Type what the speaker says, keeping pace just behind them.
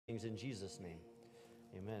In Jesus' name,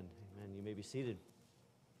 amen. Amen. You may be seated.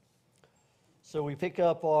 So we pick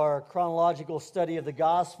up our chronological study of the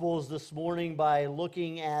Gospels this morning by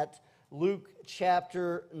looking at Luke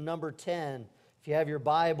chapter number 10. If you have your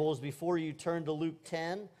Bibles, before you turn to Luke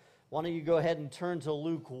 10, why don't you go ahead and turn to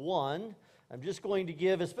Luke 1. I'm just going to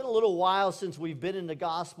it's been a little while since we've been in the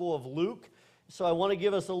Gospel of Luke, so I want to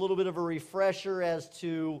give us a little bit of a refresher as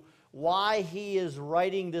to why he is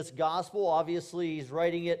writing this gospel. Obviously, he's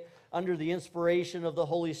writing it under the inspiration of the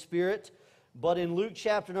Holy Spirit. But in Luke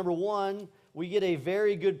chapter number 1, we get a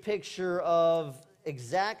very good picture of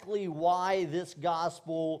exactly why this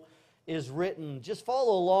gospel is written. Just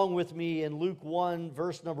follow along with me in Luke 1,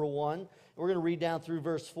 verse number 1. We're going to read down through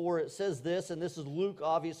verse 4. It says this, and this is Luke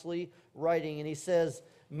obviously writing, and he says,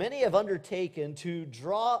 "Many have undertaken to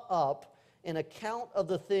draw up an account of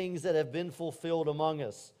the things that have been fulfilled among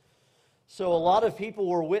us." So a lot of people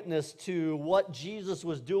were witness to what Jesus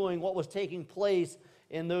was doing, what was taking place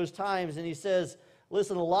in those times. And he says,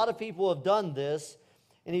 listen, a lot of people have done this.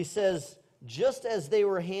 And he says, just as they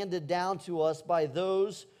were handed down to us by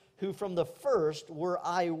those who from the first were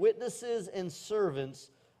eyewitnesses and servants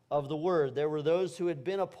of the word. There were those who had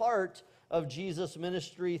been a part of Jesus'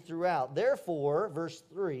 ministry throughout. Therefore, verse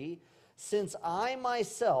 3, since I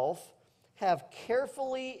myself have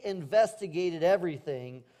carefully investigated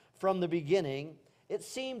everything from the beginning, it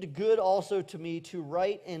seemed good also to me to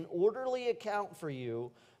write an orderly account for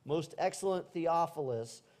you, most excellent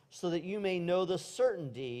Theophilus, so that you may know the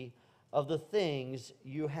certainty of the things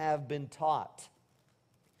you have been taught.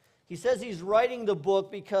 He says he's writing the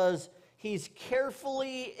book because he's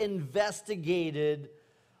carefully investigated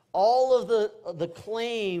all of the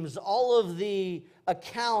claims, all of the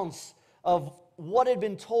accounts of what had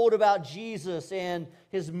been told about Jesus and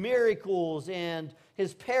his miracles and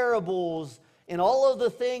his parables and all of the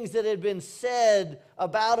things that had been said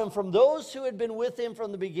about him from those who had been with him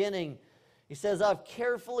from the beginning. He says, I've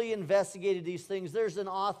carefully investigated these things. There's an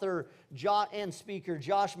author and speaker,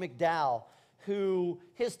 Josh McDowell, who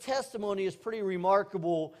his testimony is pretty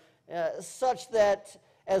remarkable, such that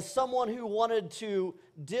as someone who wanted to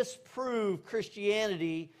disprove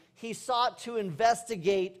Christianity, he sought to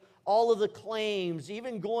investigate all of the claims,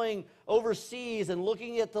 even going overseas and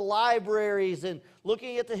looking at the libraries and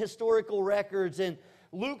looking at the historical records. And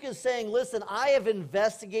Luke is saying, listen, I have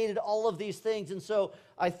investigated all of these things, and so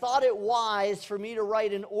I thought it wise for me to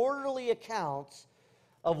write an orderly account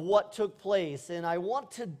of what took place. And I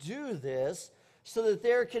want to do this so that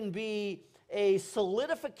there can be a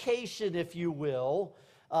solidification, if you will,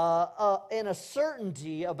 and a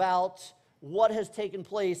certainty about what has taken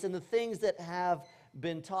place and the things that have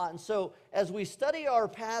been taught. And so as we study our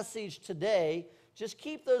passage today, just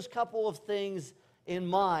keep those couple of things in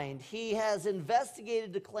mind. He has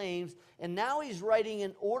investigated the claims, and now he's writing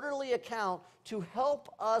an orderly account to help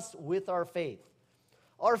us with our faith.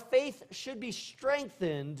 Our faith should be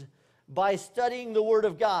strengthened by studying the Word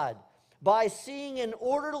of God, by seeing an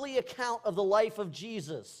orderly account of the life of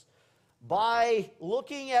Jesus, by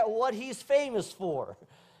looking at what he's famous for.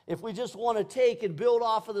 If we just want to take and build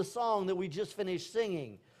off of the song that we just finished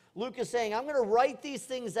singing, Luke is saying, I'm going to write these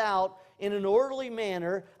things out in an orderly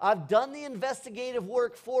manner. I've done the investigative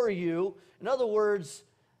work for you. In other words,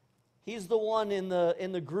 he's the one in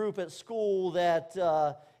the group at school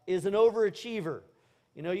that is an overachiever.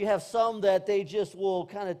 You know, you have some that they just will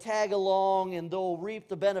kind of tag along and they'll reap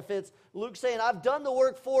the benefits. Luke's saying, I've done the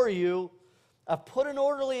work for you. I've put an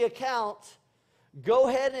orderly account. Go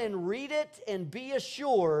ahead and read it and be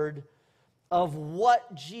assured of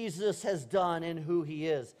what Jesus has done and who he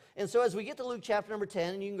is. And so as we get to Luke chapter number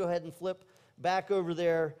 10, and you can go ahead and flip back over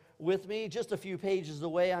there with me, just a few pages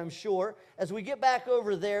away, I'm sure. As we get back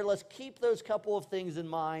over there, let's keep those couple of things in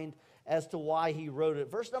mind as to why he wrote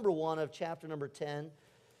it. Verse number 1 of chapter number 10.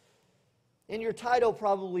 And your title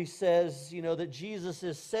probably says, you know, that Jesus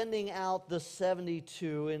is sending out the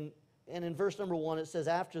 72. And in verse number 1, it says,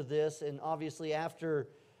 after this, and obviously after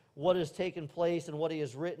what has taken place and what he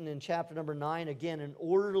has written in chapter number 9, again, an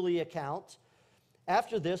orderly account.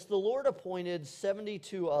 After this, the Lord appointed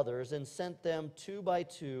 72 others and sent them 2 by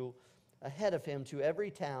 2 ahead of him to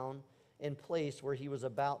every town and place where he was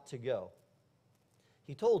about to go.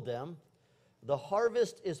 He told them, the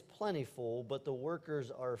harvest is plentiful, but the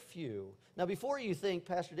workers are few. Now, before you think,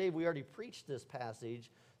 Pastor Dave, we already preached this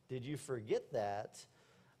passage, did you forget that?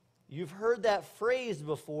 You've heard that phrase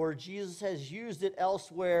before. Jesus has used it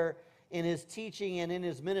elsewhere in his teaching and in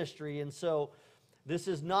his ministry. And so this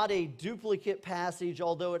is not a duplicate passage,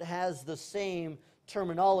 although it has the same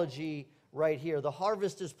terminology right here. The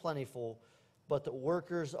harvest is plentiful, but the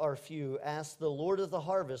workers are few. Ask the Lord of the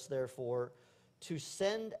harvest, therefore, to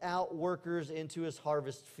send out workers into his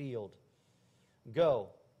harvest field. Go,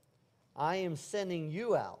 I am sending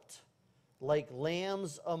you out like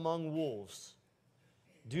lambs among wolves.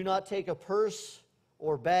 Do not take a purse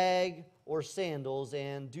or bag or sandals,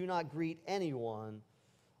 and do not greet anyone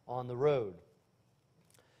on the road.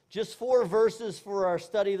 Just 4 verses for our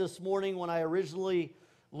study this morning. When I originally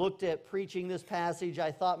looked at preaching this passage,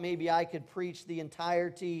 I thought maybe I could preach the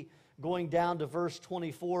entirety going down to verse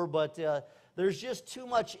 24, but there's just too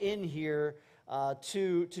much in here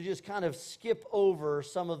to just kind of skip over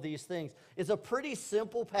some of these things. It's a pretty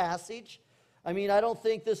simple passage. I mean, I don't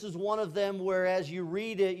think this is one of them where as you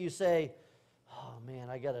read it, you say, oh man,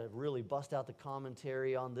 I got to really bust out the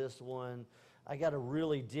commentary on this one. I got to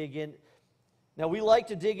really dig in. Now, we like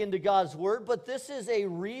to dig into God's Word, but this is a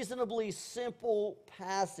reasonably simple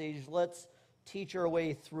passage. Let's teach our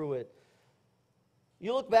way through it.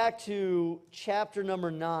 You look back to chapter number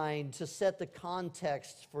 9 to set the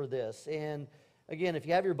context for this. And again, if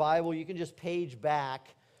you have your Bible, you can just page back,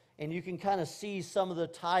 and you can kind of see some of the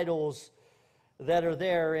titles that are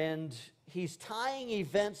there. And he's tying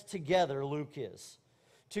events together, Luke is,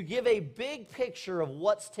 to give a big picture of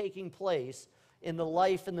what's taking place in the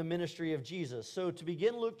life and the ministry of Jesus. So to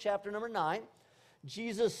begin Luke chapter number 9,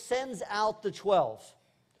 Jesus sends out the 12.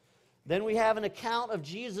 Then we have an account of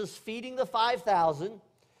Jesus feeding the 5,000.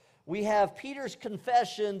 We have Peter's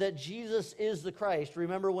confession that Jesus is the Christ.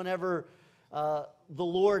 Remember whenever the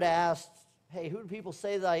Lord asked, hey, who do people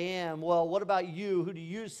say that I am? Well, what about you? Who do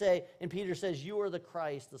you say? And Peter says, you are the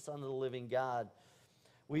Christ, the Son of the living God.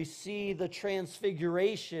 We see the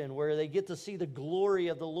transfiguration where they get to see the glory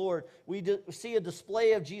of the Lord. We see a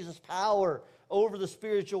display of Jesus' power over the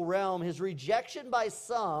spiritual realm, his rejection by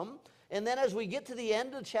some. And then as we get to the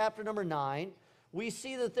end of chapter number 9, we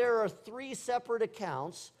see that there are 3 separate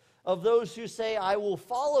accounts of those who say, I will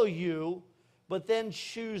follow you, but then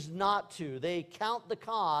choose not to. They count the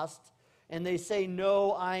cost and they say,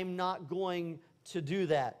 no, I'm not going to do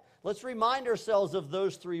that. Let's remind ourselves of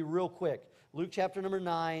those 3 real quick. Luke chapter number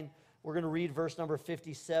 9, we're going to read verse number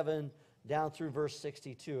 57 down through verse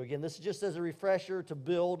 62. Again, this is just as a refresher to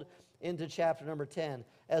build into chapter number 10.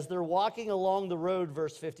 As they're walking along the road,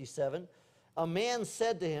 verse 57, a man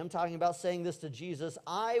said to him, talking about saying this to Jesus,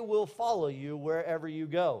 I will follow you wherever you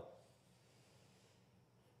go.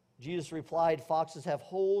 Jesus replied, foxes have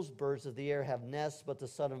holes, birds of the air have nests, but the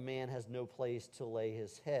Son of Man has no place to lay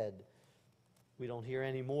his head. We don't hear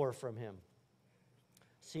any more from him.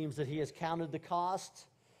 Seems that he has counted the cost,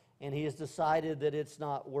 and he has decided that it's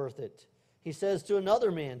not worth it. He says to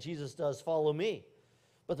another man, Jesus does, follow me.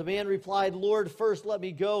 But the man replied, Lord, first let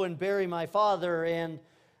me go and bury my father. And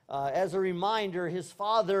as a reminder, his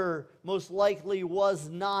father most likely was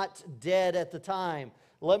not dead at the time.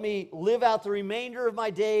 Let me live out the remainder of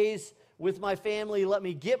my days with my family. Let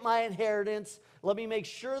me get my inheritance. Let me make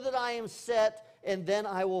sure that I am set, and then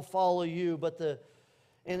I will follow you.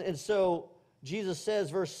 So Jesus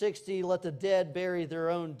says, verse 60, let the dead bury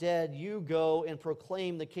their own dead. You go and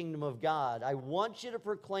proclaim the kingdom of God. I want you to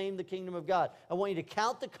proclaim the kingdom of God. I want you to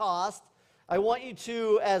count the cost. I want you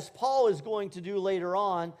to, as Paul is going to do later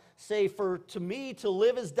on, say, to me to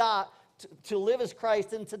live is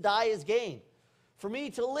Christ, and to die is gain. For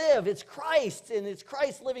me to live, it's Christ, and it's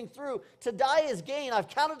Christ living through. To die is gain. I've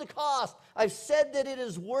counted the cost. I've said that it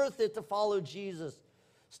is worth it to follow Jesus.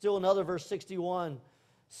 Still another, verse 61,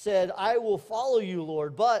 said, I will follow you,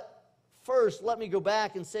 Lord, but first let me go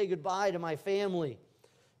back and say goodbye to my family.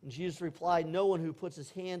 And Jesus replied, no one who puts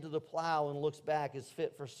his hand to the plow and looks back is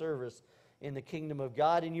fit for service in the kingdom of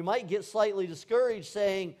God. And you might get slightly discouraged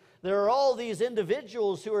saying, there are all these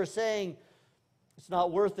individuals who are saying, it's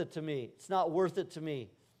not worth it to me. It's not worth it to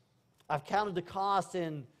me. I've counted the cost,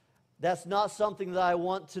 and that's not something that I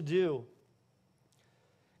want to do.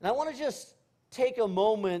 And I want to just take a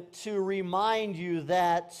moment to remind you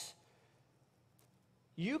that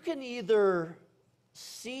you can either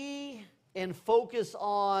see and focus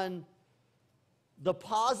on the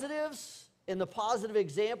positives and the positive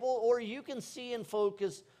example, or you can see and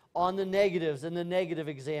focus on the negatives and the negative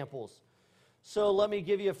examples. So let me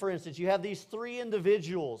give you, for instance, you have these 3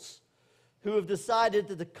 individuals who have decided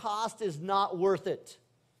that the cost is not worth it.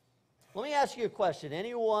 Let me ask you a question.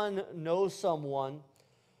 Anyone know someone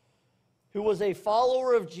who was a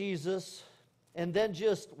follower of Jesus and then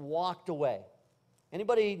just walked away?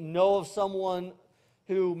 Anybody know of someone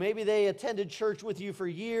who maybe they attended church with you for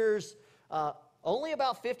years? Only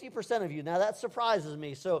about 50% of you. Now that surprises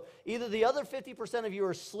me. So either the other 50% of you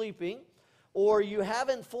are sleeping, or you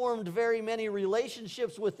haven't formed very many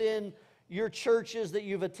relationships within your churches that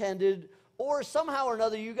you've attended, or somehow or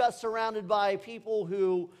another you got surrounded by people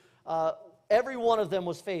who, every one of them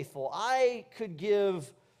was faithful. I could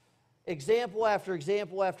give example after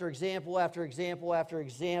example after example after example after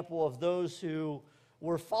example of those who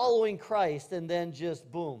were following Christ and then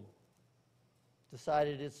just, boom,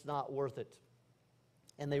 decided it's not worth it.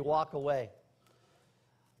 And they walk away.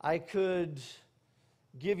 I could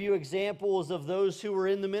give you examples of those who were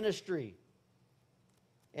in the ministry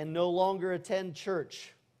and no longer attend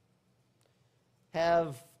church,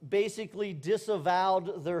 have basically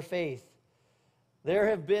disavowed their faith. There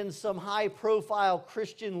have been some high-profile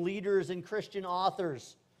Christian leaders and Christian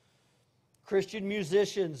authors, Christian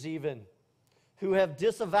musicians even, who have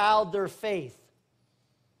disavowed their faith.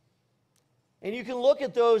 And you can look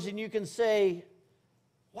at those and you can say,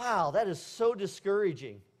 wow, that is so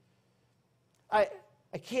discouraging. I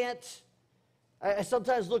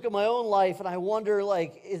sometimes look at my own life and I wonder,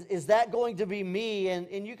 like, is that going to be me?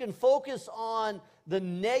 And you can focus on the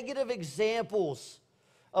negative examples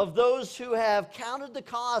of those who have counted the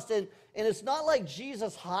cost. And it's not like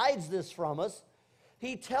Jesus hides this from us.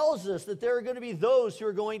 He tells us that there are going to be those who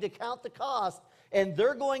are going to count the cost, and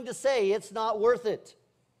they're going to say it's not worth it.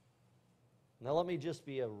 Now, let me just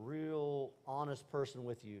be a real honest person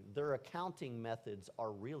with you. Their accounting methods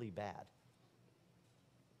are really bad.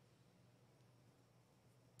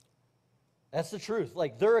 That's the truth.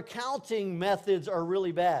 Like, their accounting methods are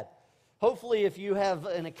really bad. Hopefully, if you have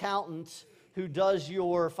an accountant who does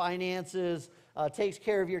your finances, takes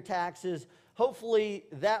care of your taxes, hopefully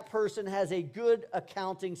that person has a good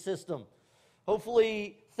accounting system.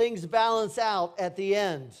 Hopefully, things balance out at the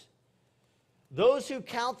end. Those who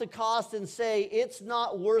count the cost and say it's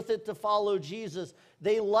not worth it to follow Jesus,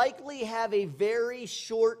 they likely have a very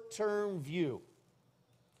short-term view.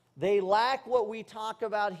 They lack what we talk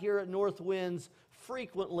about here at North Winds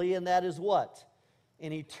frequently, and that is what?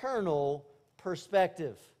 An eternal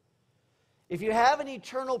perspective. If you have an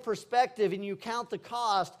eternal perspective and you count the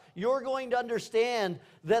cost, you're going to understand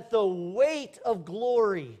that the weight of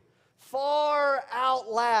glory far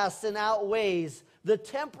outlasts and outweighs the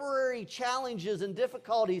temporary challenges and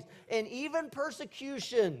difficulties and even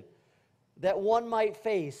persecution that one might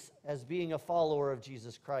face as being a follower of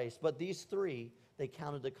Jesus Christ. But these three, they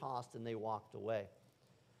counted the cost and they walked away.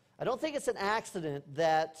 I don't think it's an accident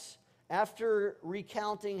that after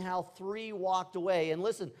recounting how three walked away, and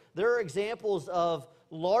listen, there are examples of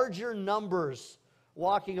larger numbers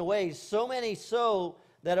walking away, so many so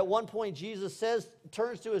that at one point Jesus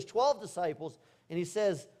turns to his 12 disciples and he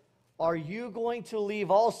says, "Are you going to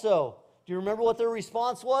leave also?" Do you remember what their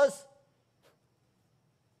response was?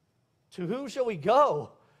 "To whom shall we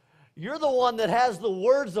go? You're the one that has the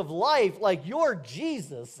words of life, like you're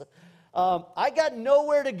Jesus. I got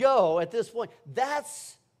nowhere to go at this point."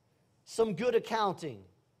 That's some good accounting.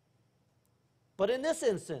 But in this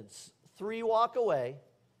instance, three walk away.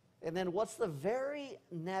 And then what's the very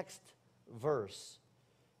next verse?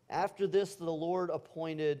 After this, the Lord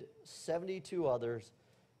appointed 72 others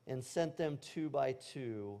and sent them 2 by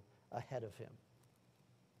 2 ahead of him.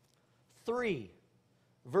 3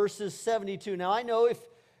 verses 72. Now I know if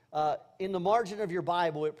in the margin of your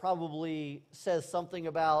Bible it probably says something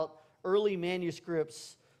about early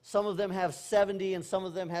manuscripts. Some of them have 70 and some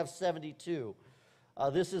of them have 72.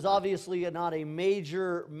 This is obviously not a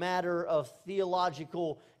major matter of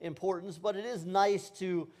theological importance, but it is nice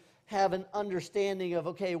to have an understanding of,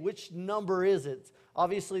 okay, which number is it?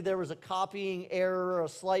 Obviously, there was a copying error, a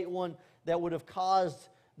slight one, that would have caused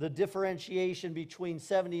the differentiation between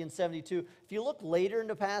 70 and 72. If you look later in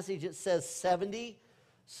the passage, it says 70.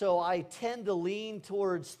 So I tend to lean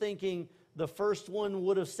towards thinking the first one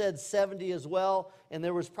would have said 70 as well, and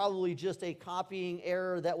there was probably just a copying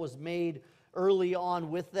error that was made early on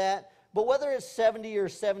with that. But whether it's 70 or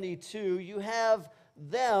 72, you have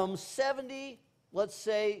them, 70, let's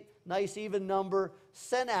say, nice even number,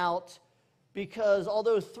 sent out, because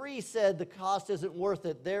although 3 said the cost isn't worth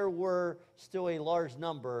it, there were still a large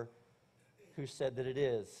number who said that it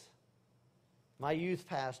is. My youth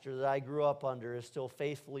pastor that I grew up under is still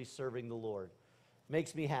faithfully serving the Lord.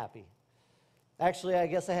 Makes me happy. Actually, I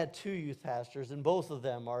guess I had 2 youth pastors, and both of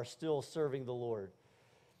them are still serving the Lord.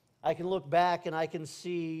 I can look back and I can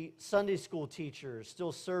see Sunday school teachers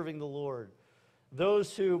still serving the Lord.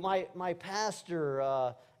 Those who, my pastor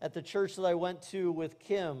at the church that I went to with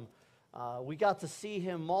Kim, we got to see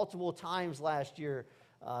him multiple times last year.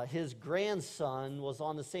 His grandson was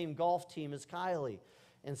on the same golf team as Kylie.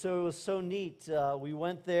 And so it was so neat. We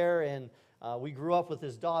went there and we grew up with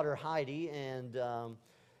his daughter, Heidi, and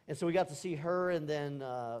so we got to see her, and then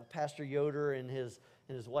Pastor Yoder and his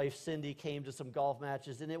wife, Cindy, came to some golf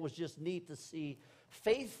matches, and it was just neat to see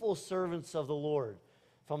faithful servants of the Lord.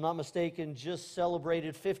 if I'm not mistaken, just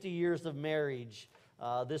celebrated 50 years of marriage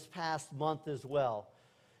this past month as well.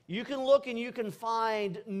 You can look and you can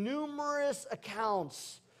find numerous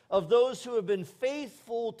accounts of those who have been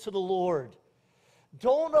faithful to the Lord.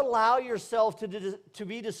 Don't allow yourself to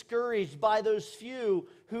be discouraged by those few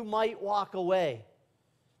who might walk away.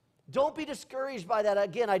 Don't be discouraged by that.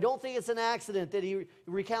 Again, I don't think it's an accident that he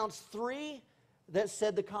recounts 3 that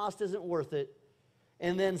said the cost isn't worth it,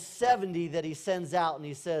 and then 70 that he sends out and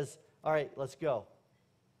he says, all right, let's go.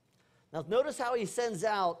 Now notice how he sends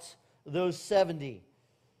out those 70.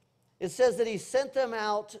 It says that he sent them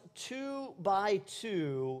out 2 by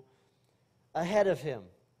 2 ahead of him.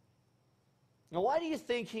 Now, why do you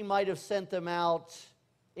think he might have sent them out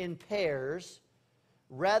in pairs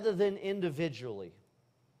rather than individually?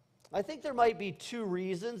 I think there might be 2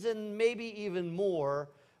 reasons, and maybe even more,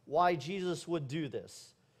 why Jesus would do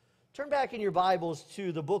this. Turn back in your Bibles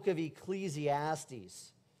to the book of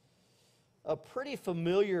Ecclesiastes. A pretty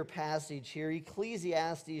familiar passage here,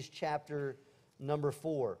 Ecclesiastes chapter number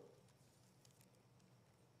 4.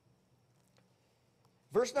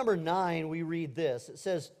 Verse number 9, we read this. It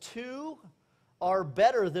says, 2 are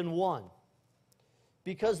better than 1,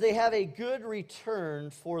 because they have a good return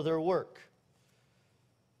for their work.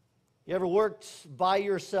 You ever worked by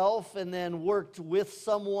yourself and then worked with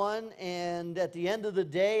someone, and at the end of the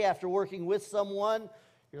day, after working with someone,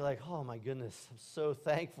 you're like, oh my goodness, I'm so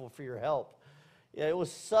thankful for your help. Yeah, it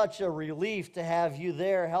was such a relief to have you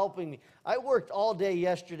there helping me. I worked all day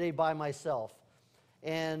yesterday by myself,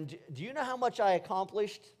 and do you know how much I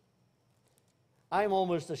accomplished? I'm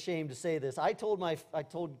almost ashamed to say this. I told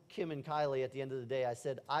Kim and Kylie at the end of the day, I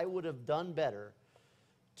said, I would have done better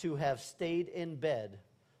to have stayed in bed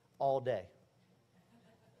all day.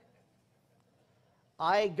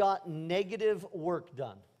 I got negative work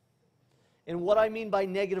done. And what I mean by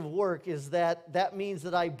negative work is that means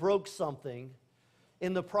that I broke something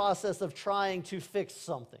in the process of trying to fix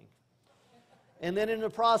something. And then in the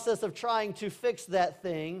process of trying to fix that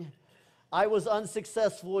thing, I was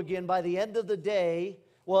unsuccessful again. By the end of the day,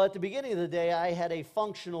 well, at the beginning of the day, I had a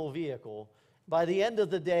functional vehicle. By the end of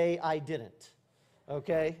the day, I didn't.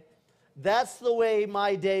 Okay? That's the way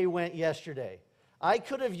my day went yesterday. I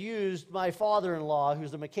could have used my father-in-law,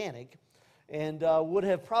 who's a mechanic, and would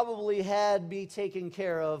have probably had me taken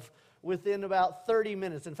care of within about 30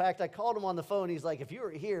 minutes. In fact, I called him on the phone. He's like, if you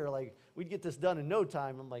were here, like, we'd get this done in no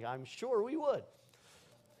time. I'm like, I'm sure we would.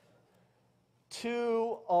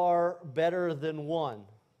 2 are better than 1.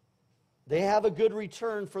 They have a good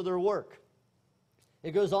return for their work.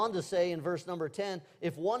 It goes on to say in verse number 10,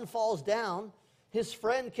 if one falls down, his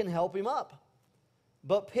friend can help him up.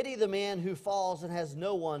 But pity the man who falls and has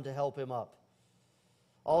no one to help him up.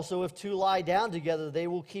 Also, if 2 lie down together, they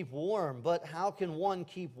will keep warm. But how can one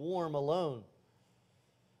keep warm alone?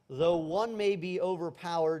 Though one may be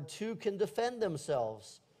overpowered, 2 can defend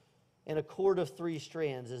themselves. And a cord of 3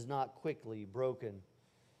 strands is not quickly broken.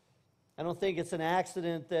 I don't think it's an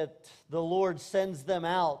accident that the Lord sends them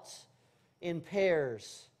out in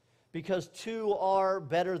pairs, because 2 are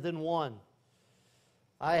better than 1.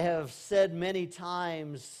 I have said many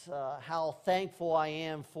times how thankful I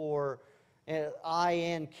am for, I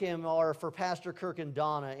and Kim are, for Pastor Kirk and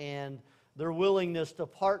Donna and their willingness to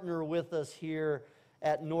partner with us here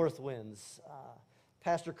at Northwinds.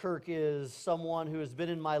 Pastor Kirk is someone who has been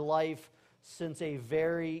in my life since a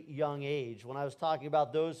very young age. When I was talking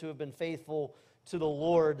about those who have been faithful to the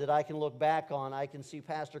Lord that I can look back on, I can see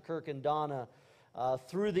Pastor Kirk and Donna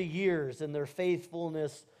through the years and their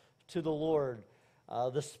faithfulness to the Lord.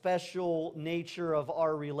 The special nature of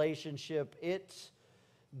our relationship, it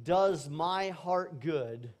does my heart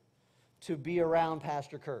good to be around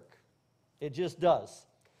Pastor Kirk. It just does.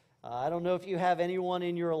 I don't know if you have anyone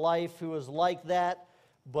in your life who is like that,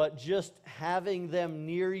 but just having them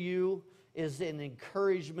near you is an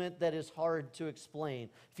encouragement that is hard to explain.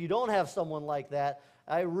 If you don't have someone like that,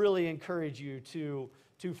 I really encourage you to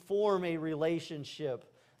form a relationship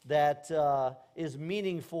that is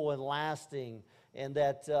meaningful and lasting and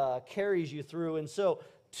that carries you through. And so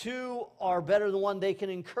 2 are better than 1. They can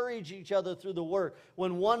encourage each other through the work.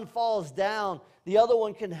 When one falls down, the other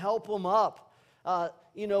one can help them up.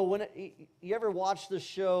 You know, when you ever watch the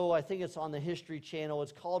show, I think it's on the History Channel,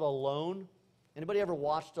 it's called Alone. Anybody ever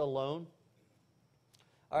watched Alone?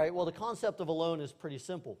 All right, well, the concept of Alone is pretty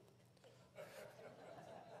simple.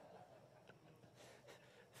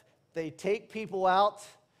 They take people out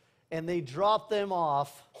and they drop them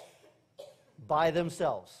off by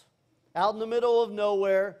themselves. Out in the middle of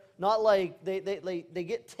nowhere, not like they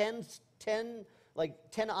get 10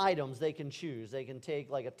 items they can choose. They can take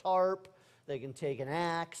like a tarp, they can take an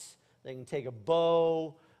axe, they can take a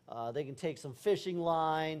bow, they can take some fishing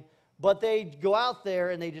line, but they go out there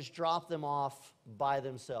and they just drop them off by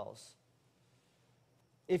themselves.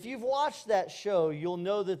 If you've watched that show, you'll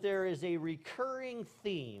know that there is a recurring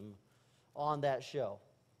theme on that show: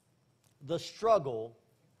 the struggle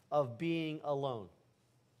of being alone.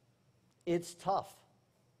 It's tough.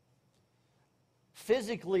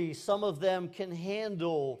 Physically, some of them can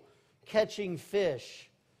handle catching fish,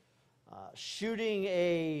 shooting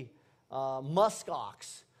a musk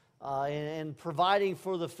ox, and providing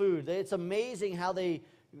for the food. It's amazing how they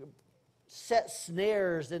set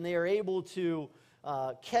snares and they are able to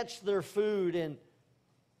catch their food.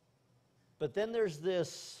 But then there's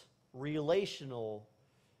this relational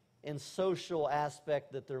and social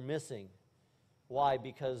aspect that they're missing. Why?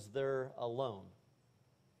 Because they're alone.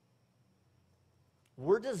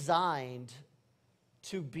 We're designed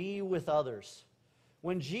to be with others.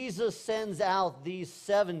 When Jesus sends out these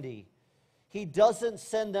 70, he doesn't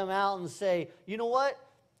send them out and say, you know what?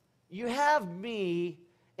 You have me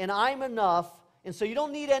and I'm enough, and so you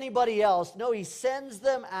don't need anybody else. No, he sends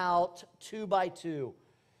them out 2 by 2.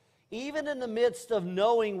 Even in the midst of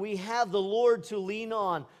knowing we have the Lord to lean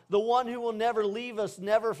on, the one who will never leave us,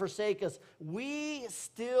 never forsake us, we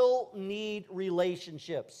still need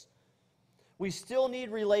relationships. We still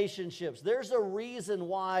need relationships. There's a reason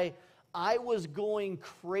why I was going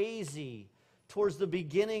crazy towards the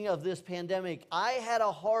beginning of this pandemic. I had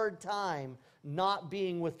a hard time not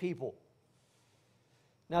being with people.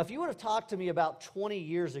 Now, if you would have talked to me about 20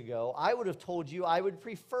 years ago, I would have told you I would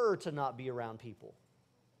prefer to not be around people.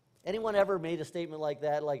 Anyone ever made a statement like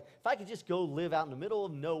that? Like, if I could just go live out in the middle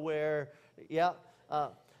of nowhere, yeah.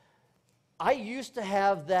 I used to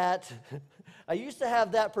have that. I used to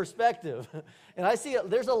have that perspective, and I see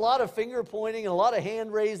there's a lot of finger pointing and a lot of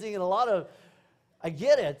hand raising and a lot of. I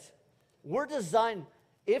get it. We're designed.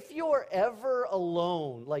 If you're ever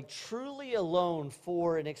alone, like truly alone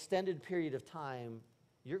for an extended period of time,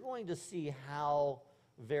 you're going to see how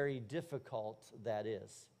very difficult that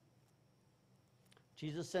is.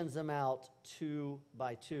 Jesus sends them out 2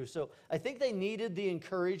 by 2. So I think they needed the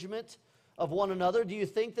encouragement of one another. Do you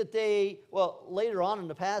think that later on in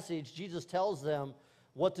the passage, Jesus tells them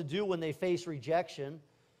what to do when they face rejection.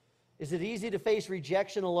 Is it easy to face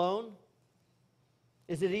rejection alone?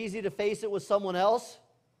 Is it easy to face it with someone else?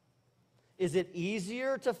 Is it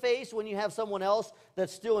easier to face when you have someone else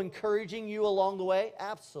that's still encouraging you along the way?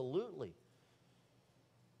 Absolutely.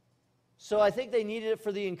 So I think they needed it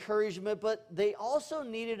for the encouragement, but they also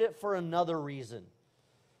needed it for another reason.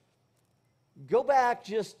 Go back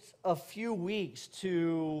just a few weeks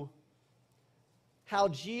to how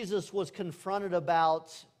Jesus was confronted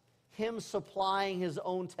about him supplying his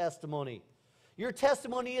own testimony. Your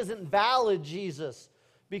testimony isn't valid, Jesus,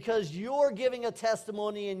 because you're giving a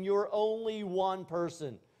testimony and you're only one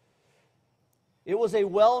person. It was a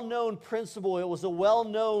well-known principle. It was a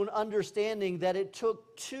well-known understanding that it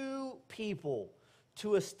took 2 people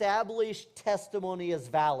to establish testimony as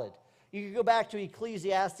valid. You could go back to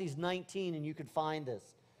Ecclesiastes 19 and you could find this.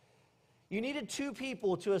 You needed 2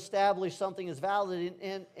 people to establish something as valid.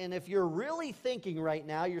 And if you're really thinking right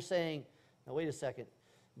now, you're saying, now wait a second.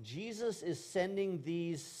 Jesus is sending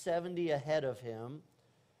these 70 ahead of him.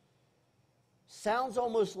 Sounds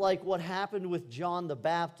almost like what happened with John the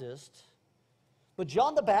Baptist. But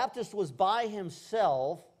John the Baptist was by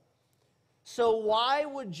himself. So why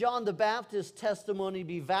would John the Baptist's testimony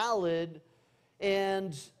be valid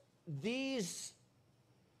and these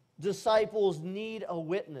disciples need a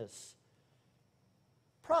witness?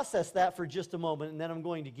 Process that for just a moment, and then I'm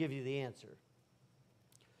going to give you the answer.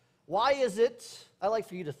 Why is it, I like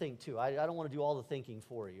for you to think too, I don't want to do all the thinking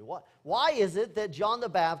for you. Why is it that John the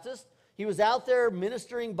Baptist, he was out there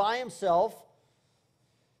ministering by himself?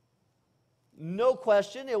 No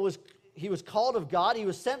question, he was called of God, he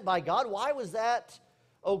was sent by God. Why was that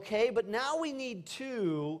okay? But now we need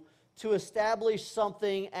 2 to establish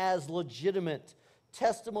something as legitimate.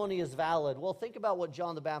 Testimony is valid. Well, think about what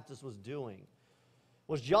John the Baptist was doing.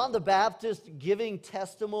 Was John the Baptist giving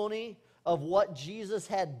testimony of what Jesus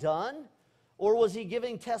had done? Or was he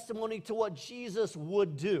giving testimony to what Jesus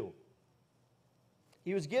would do?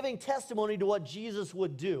 He was giving testimony to what Jesus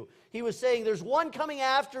would do. He was saying, there's one coming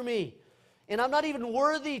after me, and I'm not even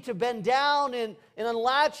worthy to bend down and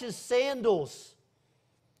unlatch his sandals.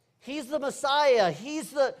 He's the Messiah.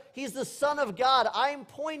 He's the Son of God. I'm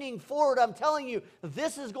pointing forward. I'm telling you,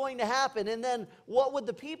 this is going to happen. And then what would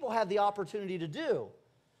the people have the opportunity to do?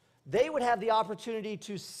 They would have the opportunity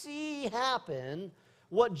to see happen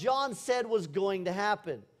what John said was going to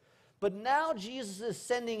happen. But now Jesus is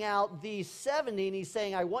sending out these 70, and he's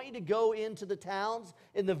saying, I want you to go into the towns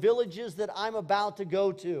and the villages that I'm about to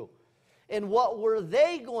go to. And what were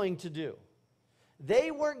they going to do? They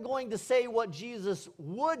weren't going to say what Jesus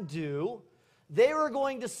would do. They were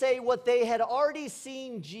going to say what they had already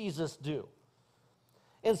seen Jesus do.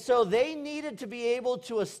 And so they needed to be able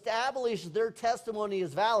to establish their testimony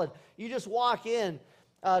as valid. You just walk in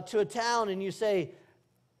to a town and you say,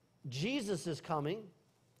 Jesus is coming.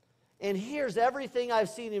 And here's everything I've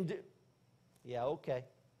seen him do. Yeah, okay.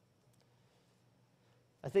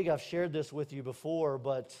 I think I've shared this with you before,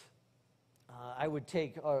 but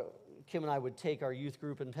Kim and I would take our youth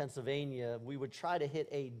group in Pennsylvania. We would try to hit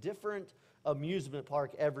a different amusement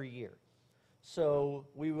park every year. So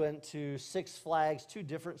we went to Six Flags, 2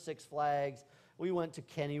 different Six Flags. We went to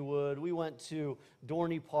Kennywood. We went to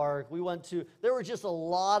Dorney Park. There were just a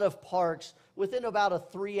lot of parks within about a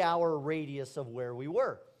 3-hour radius of where we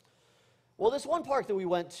were. Well, this one park that we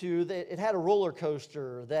went to, it had a roller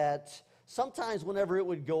coaster that sometimes whenever it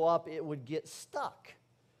would go up, it would get stuck.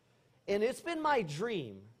 And it's been my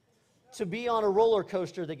dream to be on a roller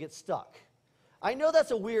coaster that gets stuck. I know that's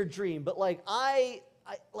a weird dream, but I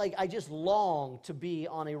just long to be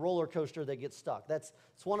on a roller coaster that gets stuck. It's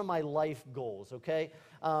one of my life goals, okay?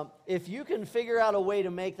 If you can figure out a way to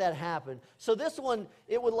make that happen. So this one,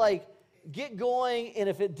 it would get going, and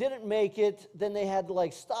if it didn't make it, then they had to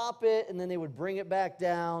stop it, and then they would bring it back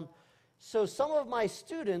down. So some of my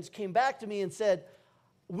students came back to me and said,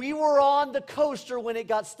 we were on the coaster when it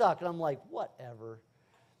got stuck. And I'm like, whatever.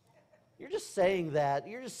 You're just saying that.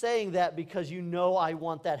 You're just saying that because you know I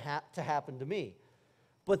want that to happen to me.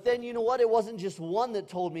 But then you know what? It wasn't just one that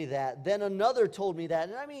told me that. Then another told me that.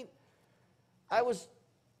 And I'm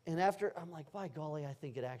like, by golly, I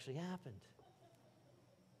think it actually happened.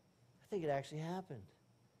 I think it actually happened.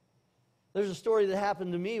 There's a story that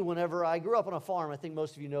happened to me whenever I grew up on a farm. I think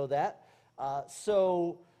most of you know that.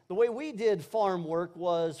 So the way we did farm work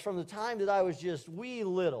was from the time that I was just wee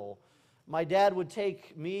little, my dad would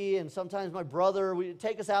take me and sometimes my brother, would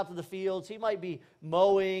take us out to the fields. He might be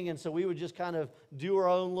mowing, and so we would just kind of do our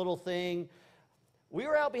own little thing. We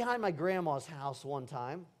were out behind my grandma's house one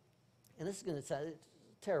time, and this is going to sound a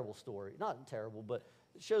terrible story. Not terrible, but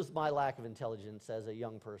it shows my lack of intelligence as a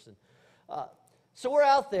young person. So we're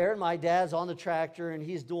out there, and my dad's on the tractor, and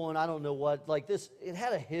he's doing, I don't know what, it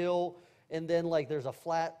had a hill, and then there's a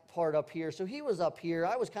flat part up here. So he was up here,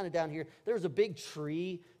 I was kind of down here. There was a big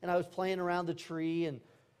tree, and I was playing around the tree, and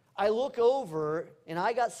I look over, and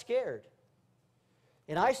I got scared.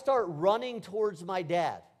 And I start running towards my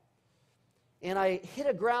dad. And I hit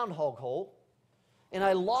a groundhog hole, and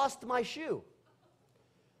I lost my shoe.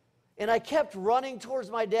 And I kept running towards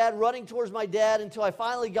my dad until I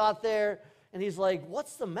finally got there. And he's like,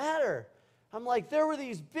 what's the matter? I'm like, there were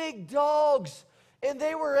these big dogs, and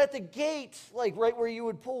they were at the gate, right where you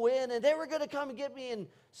would pull in, and they were going to come and get me. And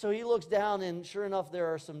so he looks down, and sure enough,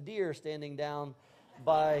 there are some deer standing down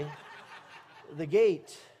by the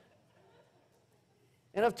gate.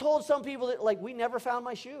 And I've told some people that, we never found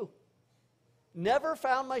my shoe. Never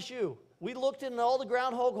found my shoe. We looked in all the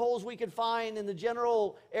groundhog holes we could find in the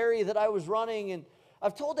general area that I was running, and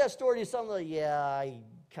I've told that story to some, I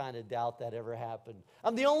kind of doubt that ever happened.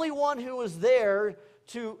 I'm the only one who was there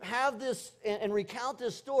to have this and recount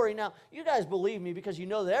this story. Now, you guys believe me because you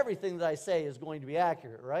know that everything that I say is going to be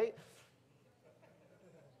accurate, right?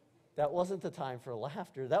 That wasn't the time for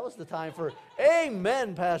laughter. That was the time for,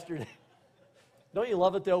 amen, Pastor. Don't you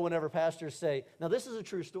love it, though, whenever pastors say, now this is a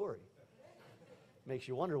true story? Makes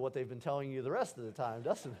you wonder what they've been telling you the rest of the time,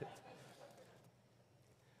 doesn't it?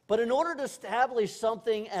 But in order to establish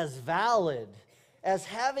something as valid, as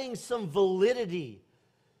having some validity,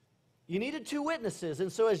 you needed 2 witnesses.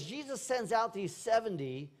 And so as Jesus sends out these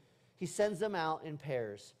 70, he sends them out in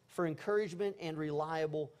pairs for encouragement and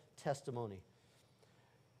reliable testimony.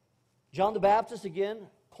 John the Baptist, again,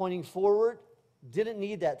 pointing forward, didn't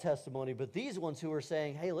need that testimony. But these ones who were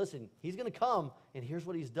saying, hey, listen, he's going to come, and here's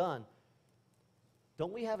what he's done.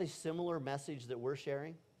 Don't we have a similar message that we're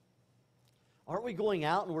sharing? Aren't we going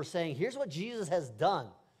out and we're saying, here's what Jesus has done?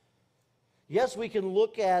 Yes, we can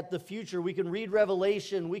look at the future. We can read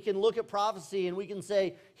Revelation. We can look at prophecy, and we can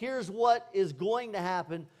say, here's what is going to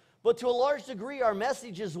happen. But to a large degree, our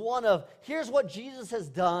message is one of, here's what Jesus has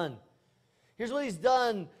done. Here's what he's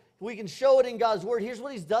done. We can show it in God's word. Here's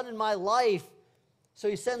what he's done in my life. So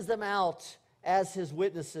he sends them out as his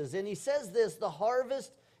witnesses. And he says this, the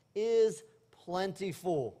harvest is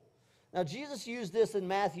plentiful. Now, Jesus used this in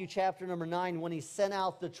Matthew chapter number 9 when he sent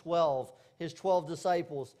out the 12, his 12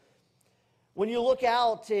 disciples. When you look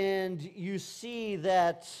out and you see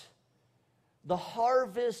that The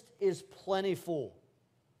harvest is plentiful.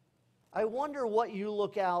 I wonder what you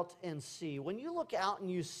look out and see. When you look out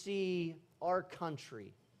and you see our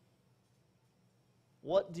country,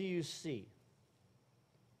 what do you see?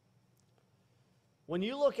 When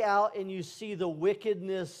you look out and you see the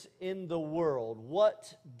wickedness in the world,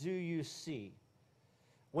 what do you see?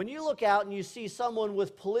 When you look out and you see someone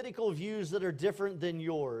with political views that are different than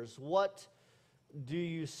yours, what do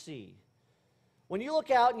you see? When you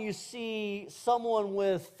look out and you see someone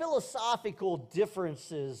with philosophical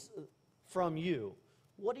differences from you,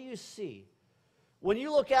 what do you see? When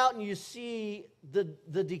you look out and you see the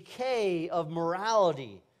decay of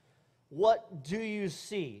morality, what do you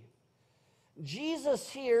see? Jesus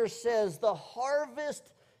here says the harvest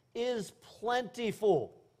is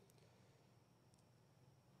plentiful.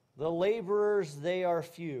 The laborers, they are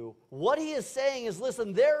few. What he is saying is,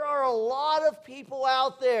 listen, there are a lot of people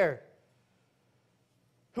out there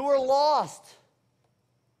who are lost.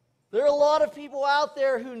 There are a lot of people out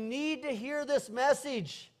there who need to hear this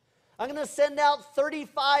message. I'm going to send out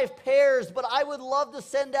 35 pairs, but I would love to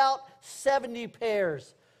send out 70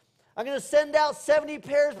 pairs. I'm going to send out 70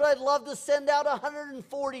 pairs, but I'd love to send out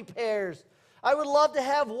 140 pairs. I would love to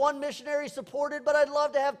have one missionary supported, but I'd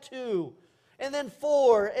love to have 2, and then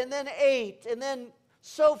 4, and then 8, and then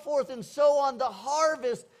so forth and so on. The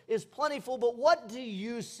harvest is plentiful, but what do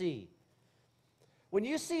you see? When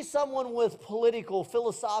you see someone with political,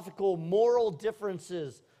 philosophical, moral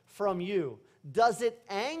differences from you, does it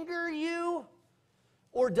anger you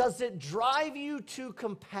or does it drive you to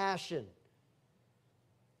compassion?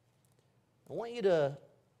 I want you to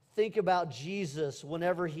think about Jesus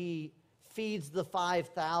whenever he feeds the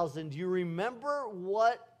 5,000. Do you remember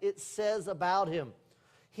what it says about him?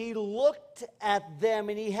 He looked at them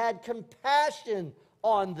and he had compassion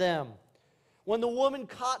on them. When the woman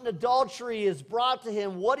caught in adultery is brought to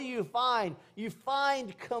him, what do you find? You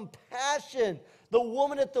find compassion. The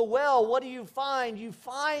woman at the well, what do you find? You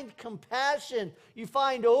find compassion. You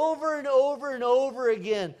find over and over and over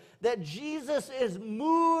again that Jesus is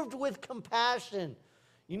moved with compassion.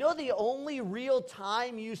 You know the only real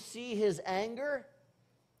time you see his anger?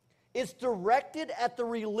 It's directed at the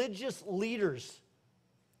religious leaders.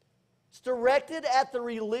 It's directed at the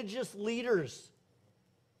religious leaders.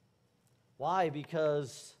 Why?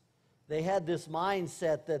 Because they had this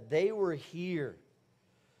mindset that they were here,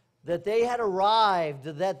 that they had arrived,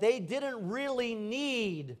 that they didn't really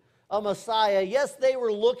need a Messiah. Yes, they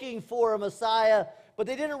were looking for a Messiah, but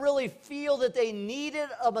they didn't really feel that they needed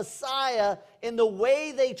a Messiah in the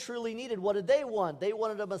way they truly needed. What did they want? They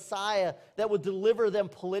wanted a Messiah that would deliver them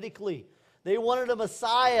politically. They wanted a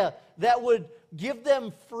Messiah that would give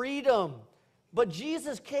them freedom. But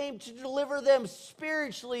Jesus came to deliver them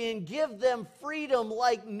spiritually and give them freedom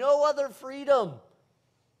like no other freedom.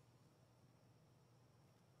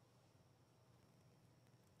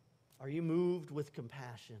 Are you moved with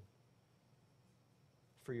compassion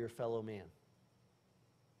for your fellow man?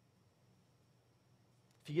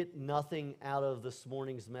 If you get nothing out of this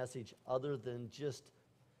morning's message other than just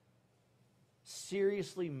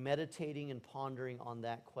seriously meditating and pondering on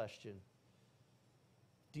that question,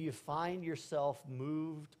 do you find yourself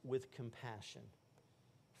moved with compassion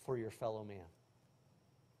for your fellow man?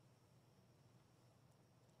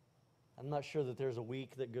 I'm not sure that there's a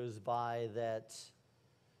week that goes by that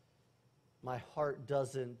my heart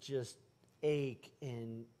doesn't just ache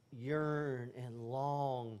and yearn and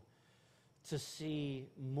long to see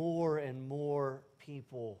more and more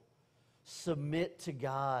people submit to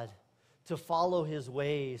God, to follow his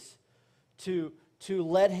ways, to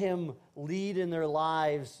let him lead in their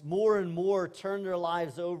lives, more and more turn their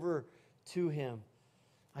lives over to him.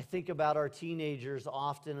 I think about our teenagers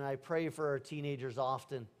often, and I pray for our teenagers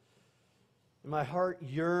often. And my heart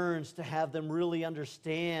yearns to have them really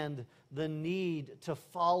understand the need to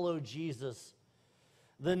follow Jesus,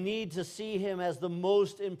 the need to see him as the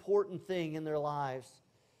most important thing in their lives.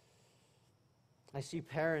 I see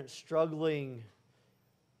parents struggling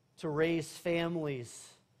to raise families.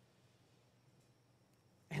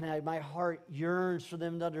 And my heart yearns for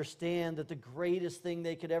them to understand that the greatest thing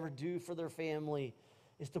they could ever do for their family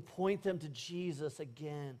is to point them to Jesus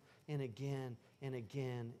again and again and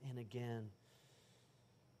again and again.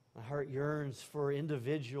 My heart yearns for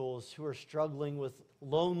individuals who are struggling with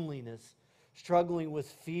loneliness, struggling with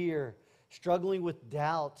fear, struggling with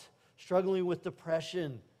doubt, struggling with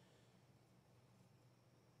depression.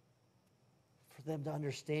 For them to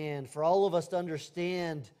understand, for all of us to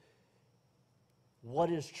understand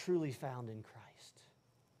what is truly found in Christ.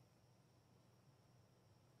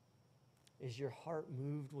 Is your heart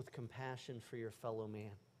moved with compassion for your fellow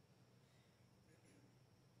man?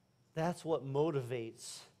 That's what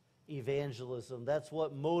motivates evangelism. That's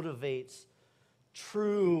what motivates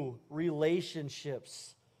true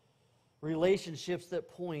relationships. Relationships that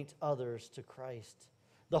point others to Christ.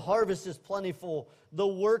 The harvest is plentiful. The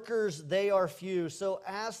workers, they are few. So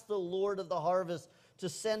ask the Lord of the harvest to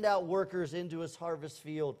send out workers into his harvest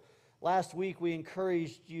field. Last week, we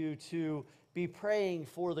encouraged you to be praying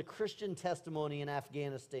for the Christian testimony in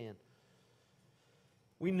Afghanistan.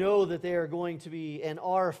 We know that they are going to be and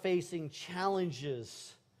are facing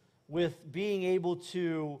challenges with being able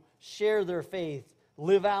to share their faith,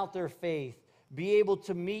 live out their faith, be able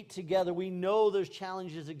to meet together. We know those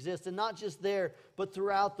challenges exist, and not just there, but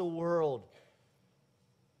throughout the world.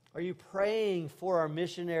 Are you praying for our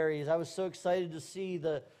missionaries? I was so excited to see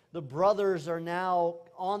the brothers are now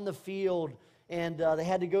on the field, and they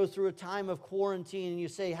had to go through a time of quarantine. And you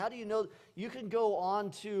say, how do you know? You can go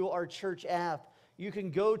on to our church app. You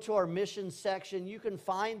can go to our mission section. You can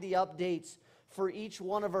find the updates for each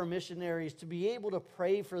one of our missionaries to be able to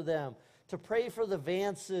pray for them, to pray for the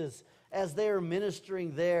Vances as they are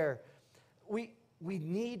ministering there. We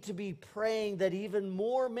need to be praying that even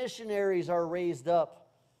more missionaries are raised up.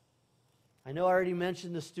 I know I already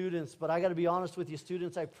mentioned the students, but I got to be honest with you,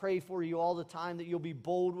 students. I pray for you all the time that you'll be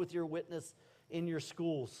bold with your witness in your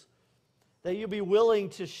schools, that you'll be willing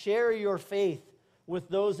to share your faith with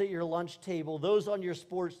those at your lunch table, those on your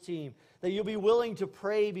sports team, that you'll be willing to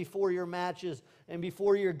pray before your matches and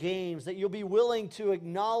before your games, that you'll be willing to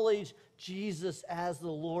acknowledge Jesus as the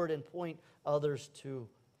Lord and point others to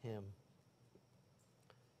him.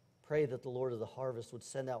 Pray that the Lord of the harvest would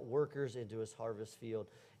send out workers into his harvest field.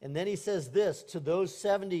 And then he says this to those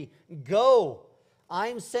 70, go,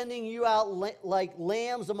 I'm sending you out like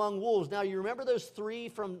lambs among wolves. Now you remember those three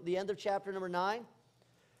from the end of chapter number 9?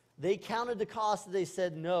 They counted the cost and they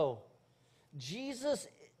said no. Jesus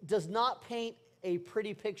does not paint a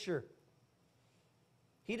pretty picture.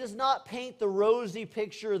 He does not paint the rosy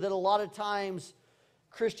picture that a lot of times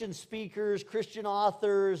Christian speakers, Christian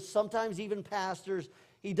authors, sometimes even pastors,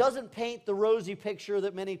 he doesn't paint the rosy picture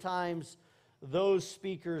that many times those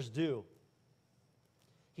speakers do.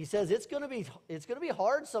 He says it's going to be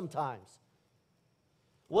hard sometimes.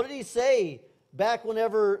 What did he say back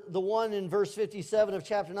whenever the one in verse 57 of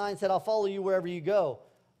chapter 9 said, I'll follow you wherever you go?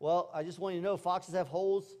 Well, I just want you to know, foxes have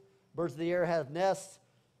holes, birds of the air have nests.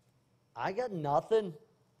 I got nothing.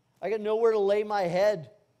 I got nowhere to lay my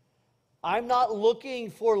head. I'm not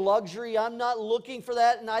looking for luxury. I'm not looking for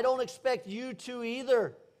that, and I don't expect you to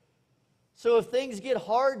either. So if things get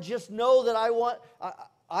hard, just know that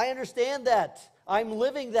I understand that. I'm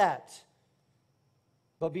living that.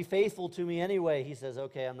 But be faithful to me anyway. He says,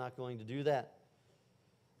 okay, I'm not going to do that.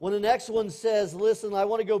 When the next one says, listen, I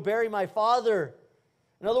want to go bury my father.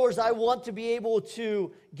 In other words, I want to be able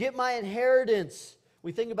to get my inheritance.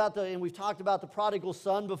 We think about and we've talked about the prodigal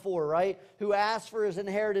son before, right? Who asked for his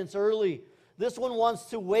inheritance early. This one wants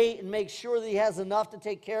to wait and make sure that he has enough to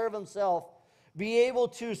take care of himself, be able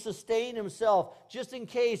to sustain himself, just in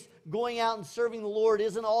case going out and serving the Lord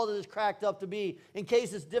isn't all that it's cracked up to be, in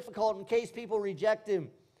case it's difficult, in case people reject him.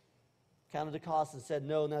 Counted the cost and said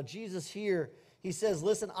no. Now Jesus here, he says,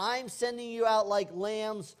 listen, I'm sending you out like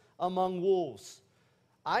lambs among wolves.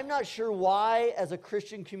 I'm not sure why, as a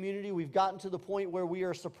Christian community, we've gotten to the point where we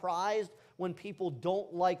are surprised when people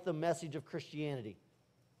don't like the message of Christianity,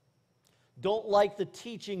 don't like the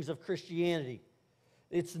teachings of Christianity.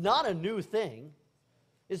 It's not a new thing.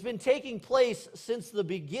 It's been taking place since the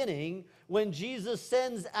beginning when Jesus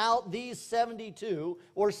sends out these 72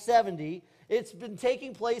 or 70. It's been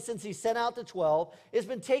taking place since he sent out the 12. It's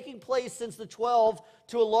been taking place since the 12,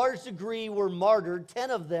 to a large degree, were martyred.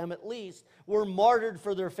 10 of them, at least, were martyred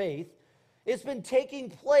for their faith. It's been taking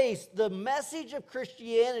place. The message of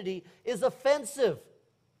Christianity is offensive.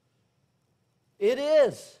 It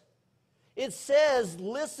is. It says,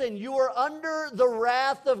 listen, you are under the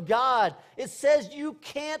wrath of God. It says you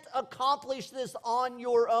can't accomplish this on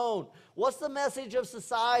your own. What's the message of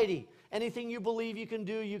society? Anything you believe you can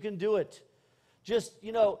do it. Just,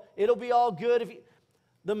 it'll be all good.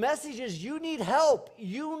 The message is you need help.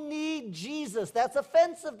 You need Jesus. That's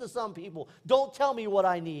offensive to some people. Don't tell me what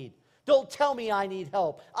I need. Don't tell me I need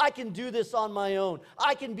help. I can do this on my own.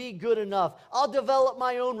 I can be good enough. I'll develop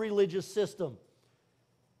my own religious system.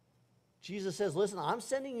 Jesus says, listen, I'm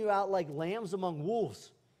sending you out like lambs among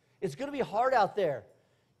wolves. It's going to be hard out there.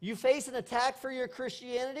 You face an attack for your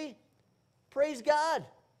Christianity? Praise God.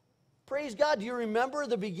 Praise God. Do you remember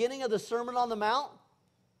the beginning of the Sermon on the Mount?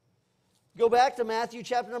 Go back to Matthew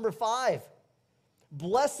chapter number 5.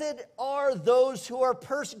 Blessed are those who are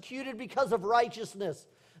persecuted because of righteousness.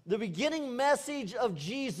 The beginning message of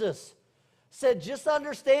Jesus said, just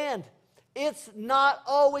understand, it's not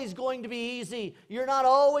always going to be easy. You're not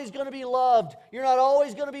always going to be loved. You're not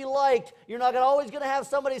always going to be liked. You're not always going to have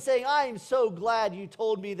somebody saying, I am so glad you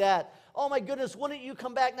told me that. Oh my goodness, wouldn't you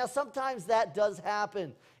come back? Now, sometimes that does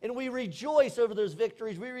happen. And we rejoice over those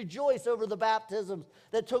victories. We rejoice over the baptisms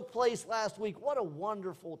that took place last week. What a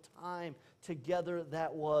wonderful time together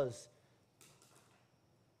that was.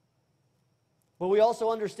 But we also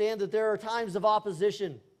understand that there are times of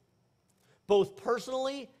opposition, both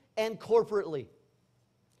personally and corporately.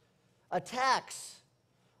 Attacks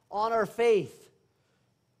on our faith.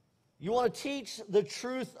 You want to teach the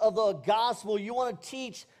truth of the gospel. You want to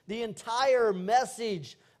teach the entire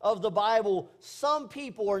message of the Bible. Some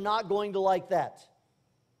people are not going to like that.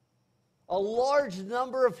 A large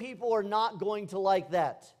number of people are not going to like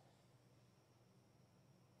that.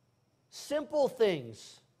 Simple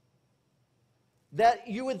things that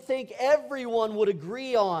you would think everyone would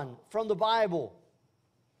agree on from the Bible.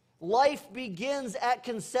 Life begins at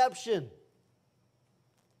conception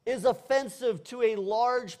is offensive to a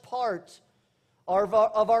large part of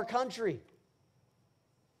our country.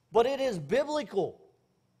 But it is biblical.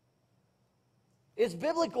 It's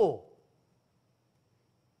biblical.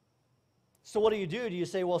 So what do? Do you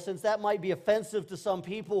say, well, since that might be offensive to some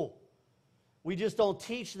people, we just don't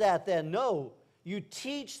teach that then? No. You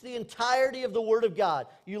teach the entirety of the Word of God.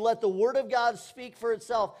 You let the Word of God speak for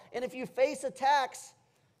itself. And if you face attacks,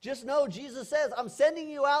 just know, Jesus says, I'm sending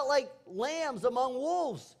you out like lambs among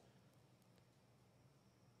wolves.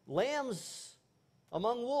 Lambs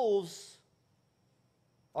among wolves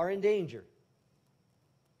are in danger.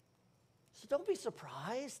 So don't be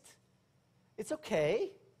surprised. It's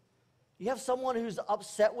okay. You have someone who's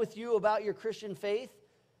upset with you about your Christian faith.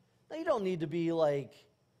 Now, you don't need to be like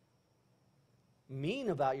mean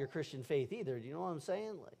about your Christian faith either. Do you know what I'm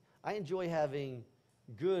saying? Like, I enjoy having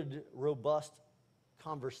good, robust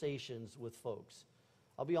conversations with folks.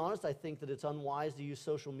 I'll be honest, I think that it's unwise to use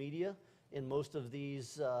social media in most of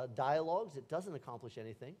these dialogues. It doesn't accomplish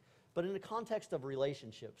anything. But in the context of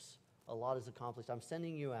relationships, a lot is accomplished. I'm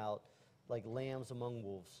sending you out like lambs among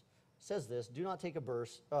wolves. It says this, do not take a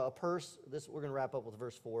purse. This, we're going to wrap up with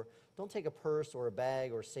verse 4. Don't take a purse or a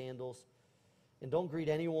bag or sandals, and don't greet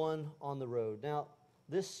anyone on the road. Now,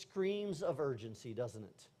 this screams of urgency, doesn't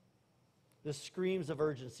it? This screams of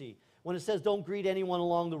urgency. When it says don't greet anyone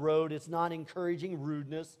along the road, it's not encouraging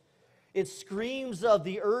rudeness. It screams of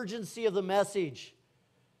the urgency of the message.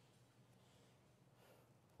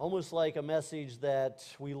 Almost like a message that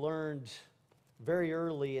we learned very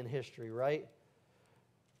early in history, right?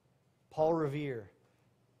 Paul Revere.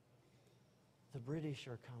 The British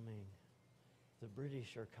are coming. The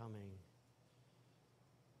British are coming.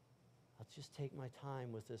 I'll just take my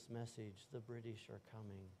time with this message. The British are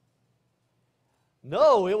coming.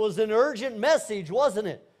 No, it was an urgent message, wasn't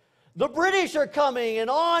it? The British are coming, and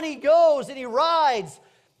on he goes, and he rides.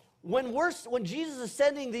 When Jesus is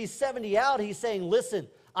sending these 70 out, he's saying, listen,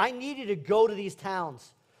 I need you to go to these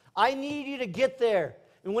towns. I need you to get there.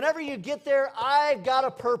 And whenever you get there, I've got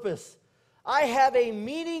a purpose. I have a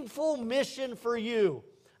meaningful mission for you.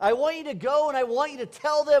 I want you to go, and I want you to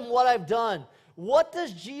tell them what I've done. What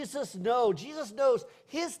does Jesus know? Jesus knows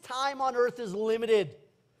his time on earth is limited.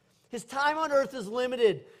 His time on earth is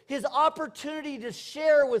limited. His opportunity to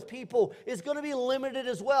share with people is going to be limited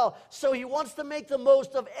as well. So he wants to make the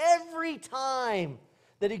most of every time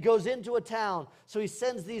that he goes into a town. So he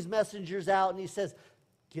sends these messengers out and he says,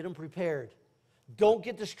 get them prepared. Don't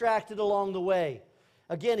get distracted along the way.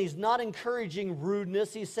 Again, he's not encouraging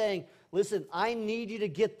rudeness. He's saying, listen, I need you to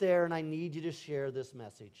get there and I need you to share this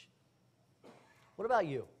message. What about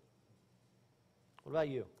you? What about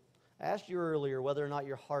you? I asked you earlier whether or not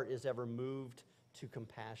your heart is ever moved to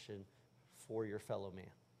compassion for your fellow man.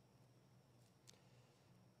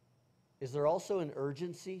 Is there also an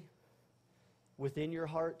urgency within your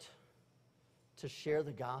heart to share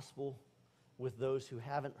the gospel with those who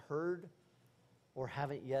haven't heard or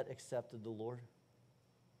haven't yet accepted the Lord?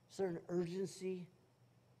 Is there an urgency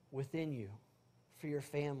within you for your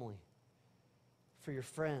family, for your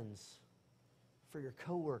friends, for your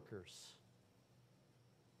coworkers?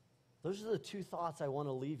 Those are the two thoughts I want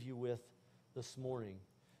to leave you with this morning.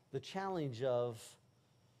 The challenge of,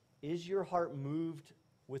 is your heart moved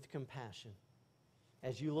with compassion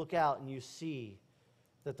as you look out and you see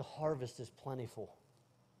that the harvest is plentiful?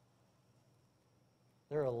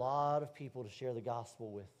 There are a lot of people to share the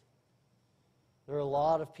gospel with. There are a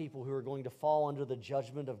lot of people who are going to fall under the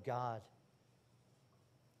judgment of God.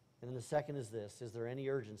 And then the second is this: is there any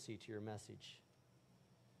urgency to your message?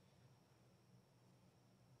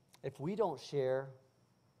 If we don't share,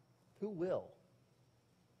 who will?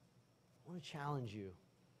 I want to challenge you.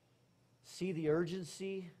 See the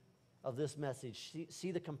urgency of this message.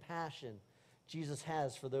 See the compassion Jesus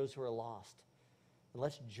has for those who are lost. And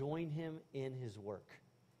let's join him in his work.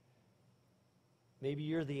 Maybe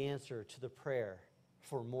you're the answer to the prayer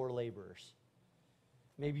for more laborers.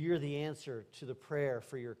 Maybe you're the answer to the prayer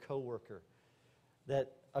for your coworker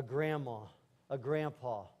that a grandma, a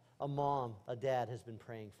grandpa, a mom, a dad has been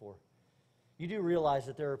praying for. You do realize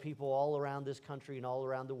that there are people all around this country and all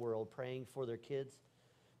around the world praying for their kids,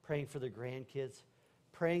 praying for their grandkids,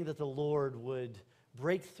 praying that the Lord would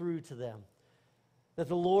break through to them, that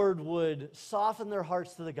the Lord would soften their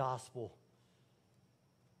hearts to the gospel.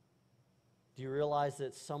 Do you realize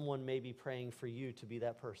that someone may be praying for you to be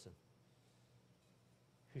that person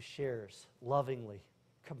who shares lovingly,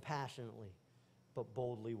 compassionately, but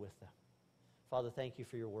boldly with them? Father, thank you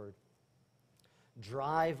for your word.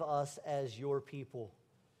 Drive us as your people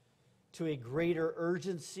to a greater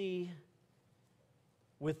urgency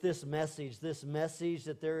with this message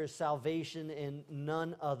that there is salvation in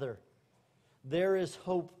none other. There is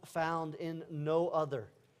hope found in no other,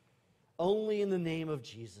 only in the name of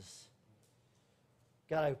Jesus.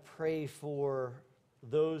 God, I pray for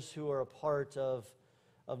those who are a part of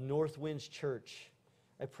Northwinds Church.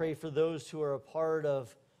 I pray for those who are a part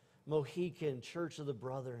of Mohican Church of the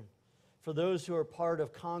Brethren, for those who are part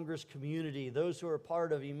of Congress Community, those who are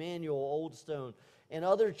part of Emmanuel Oldstone, and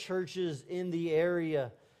other churches in the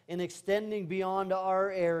area and extending beyond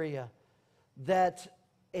our area, that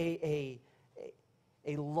a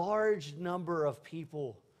large number of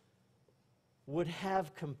people would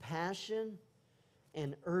have compassion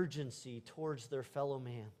and urgency towards their fellow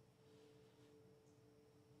man.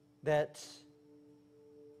 That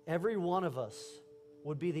every one of us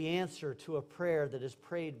would be the answer to a prayer that is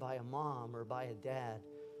prayed by a mom or by a dad,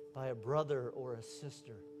 by a brother or a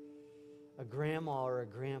sister, a grandma or a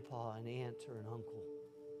grandpa, an aunt or an uncle.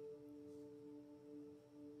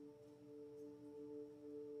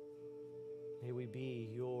 May we be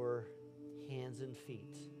your hands and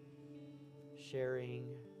feet, sharing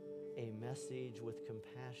a message with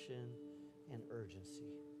compassion and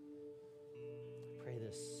urgency. I pray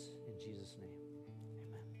this in Jesus' name.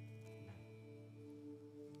 Amen. Amen.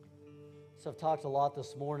 So I've talked a lot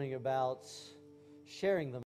this morning about sharing the